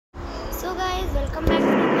So guys, welcome back to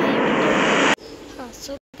my YouTube.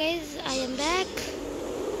 So guys, I am back.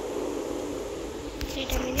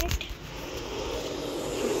 Wait a minute.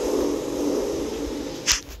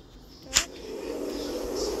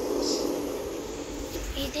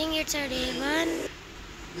 I think it's a day one.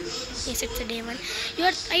 Yes, it's a day one.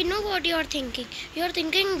 I know what you are thinking. You are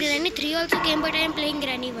thinking Granny 3 also came, but I am playing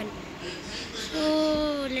Granny 1.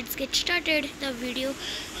 So let's get started the video.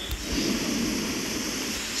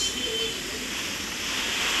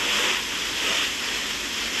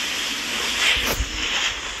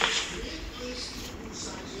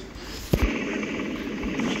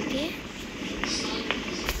 Okay.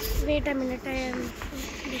 Wait a minute, I am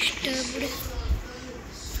disturbed.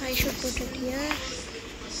 I should put it here.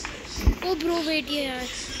 Oh bro, wait here.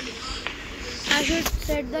 I should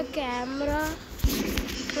set the camera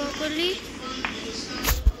properly.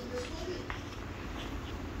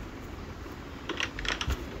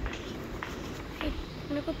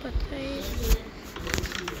 मेरे को पता है.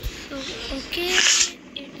 So okay,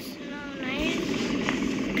 it's now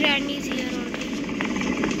 9. Granny is here already,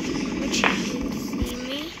 but she didn't see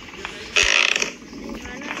me.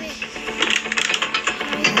 Run away.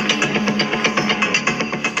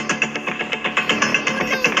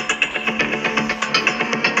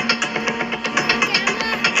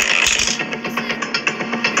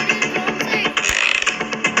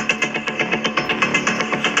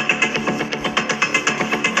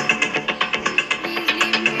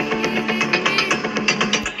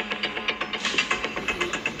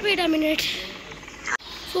 Wait a minute.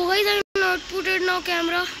 So guys, I will not put it now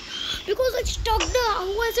camera because I stuck the. How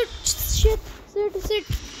was it? Shit. Sit.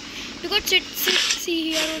 Because sit.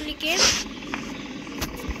 See here only came.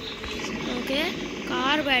 Okay.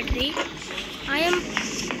 Car battery. I am.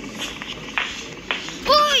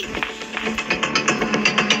 Boy.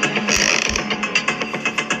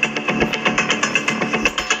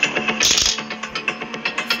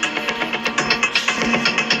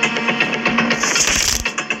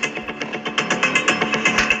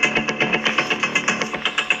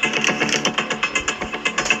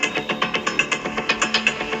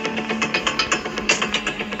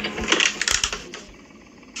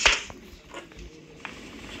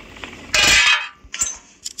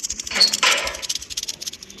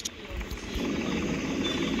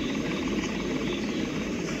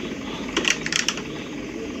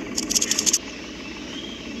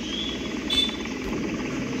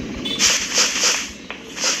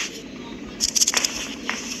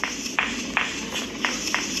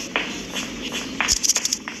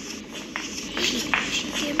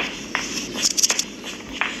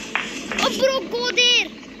 Bro, go there.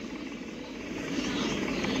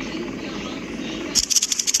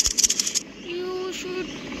 You should.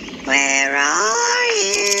 Where are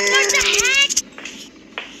you? What the heck?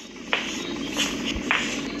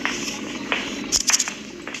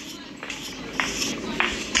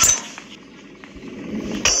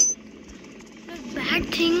 The bad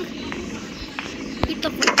thing. Hit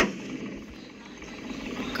the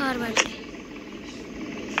car battery.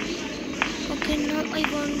 Okay, now I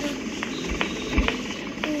want the.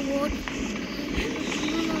 What?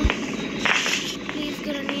 No. Please,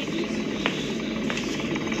 grenade.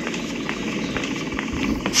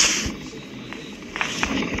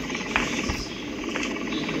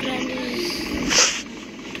 Granny's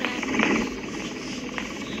trap.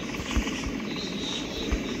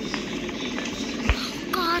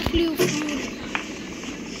 Car flew.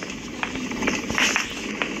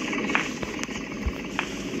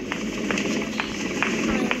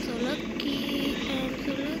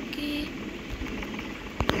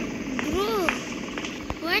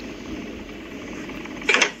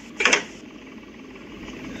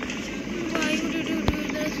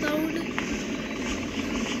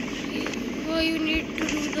 You need to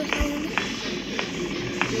do the sound.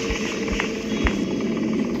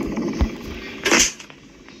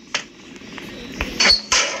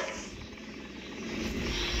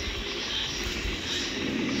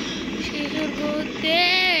 She should go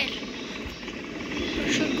there.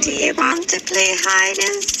 Do you want to play hide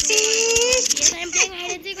and seek? Yes, I am playing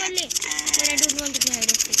hide and seek only. But I don't want to play hide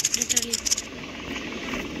and seek, literally.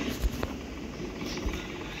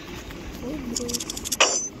 Oh bro.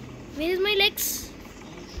 Where is my legs?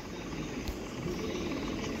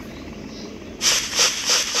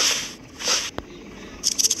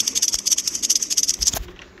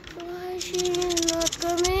 Why she is not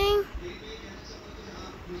coming?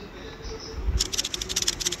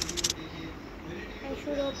 I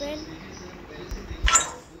should open.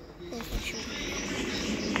 Yes, I should.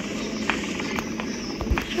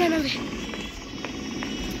 Run away.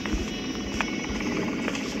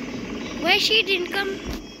 Why she didn't come?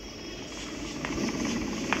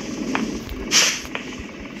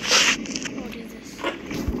 What is this? I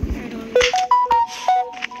don't know.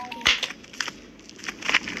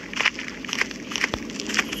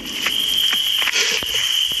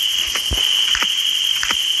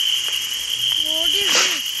 What is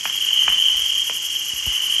this?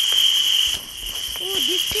 Oh,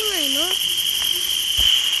 this thing I know.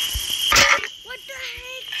 What the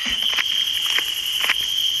heck?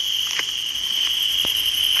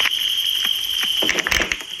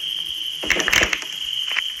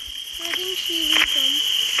 I think she will come.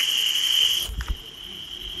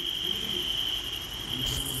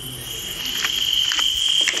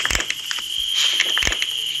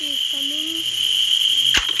 She is coming.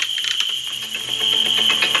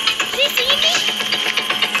 She see me?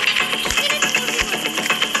 How can it possible?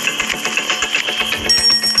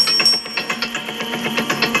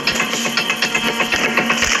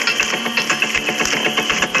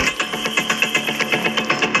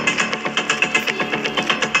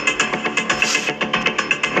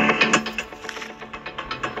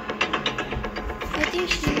 I think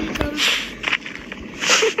she will come.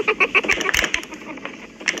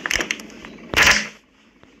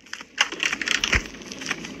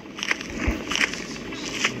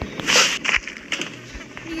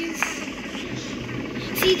 Please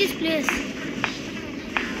see this place.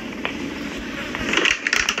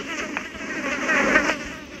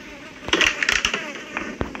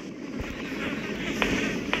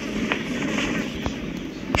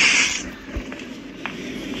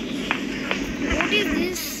 What is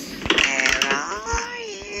this? Where are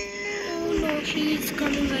you? Oh no, she is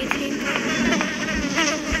coming, I think.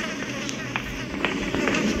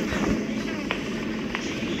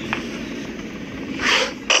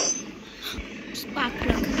 Spark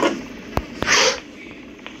plug.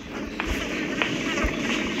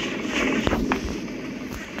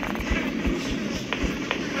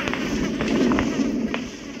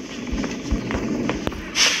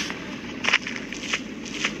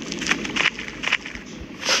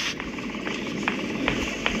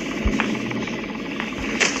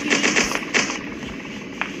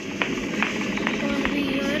 Over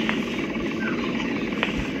here.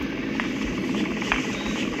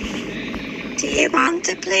 Do you want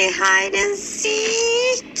to play hide and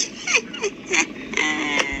seek?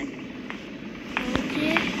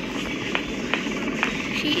 Okay.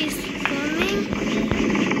 She is coming.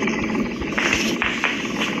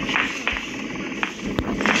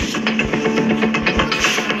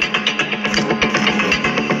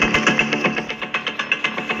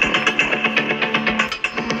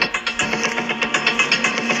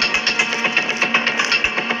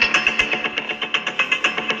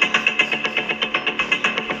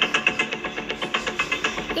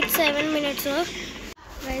 It's 7 minutes off.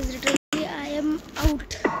 Guys, literally I am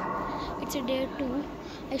out. It's a day 2.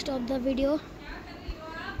 I stopped the video.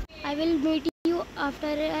 I will meet you after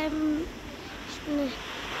I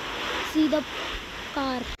see the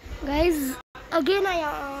car. Guys, again I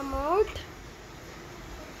am out.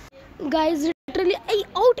 Guys, literally I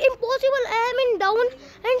out, impossible. I am in down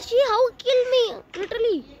and she how kill me.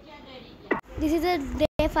 Literally. This is a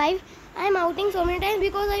day 5. I am outing so many times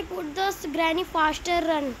because I put this granny faster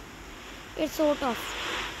run. It's so tough.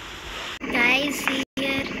 Guys, here.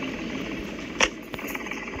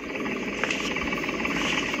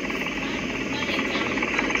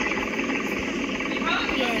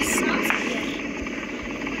 Yes, it's here.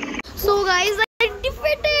 So guys, I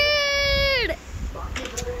defeated.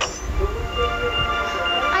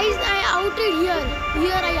 I outed here.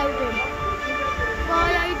 Here I outed. Why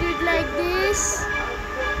I did like this?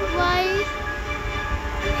 Why?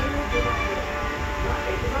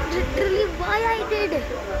 Literally, why I did?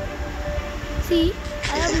 See,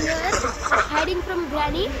 I am here hiding from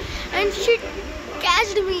Granny, and she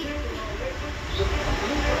catched me.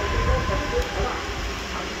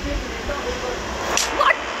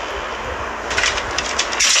 What?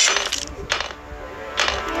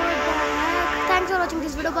 What the heck? Thanks for watching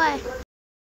this video. Bye.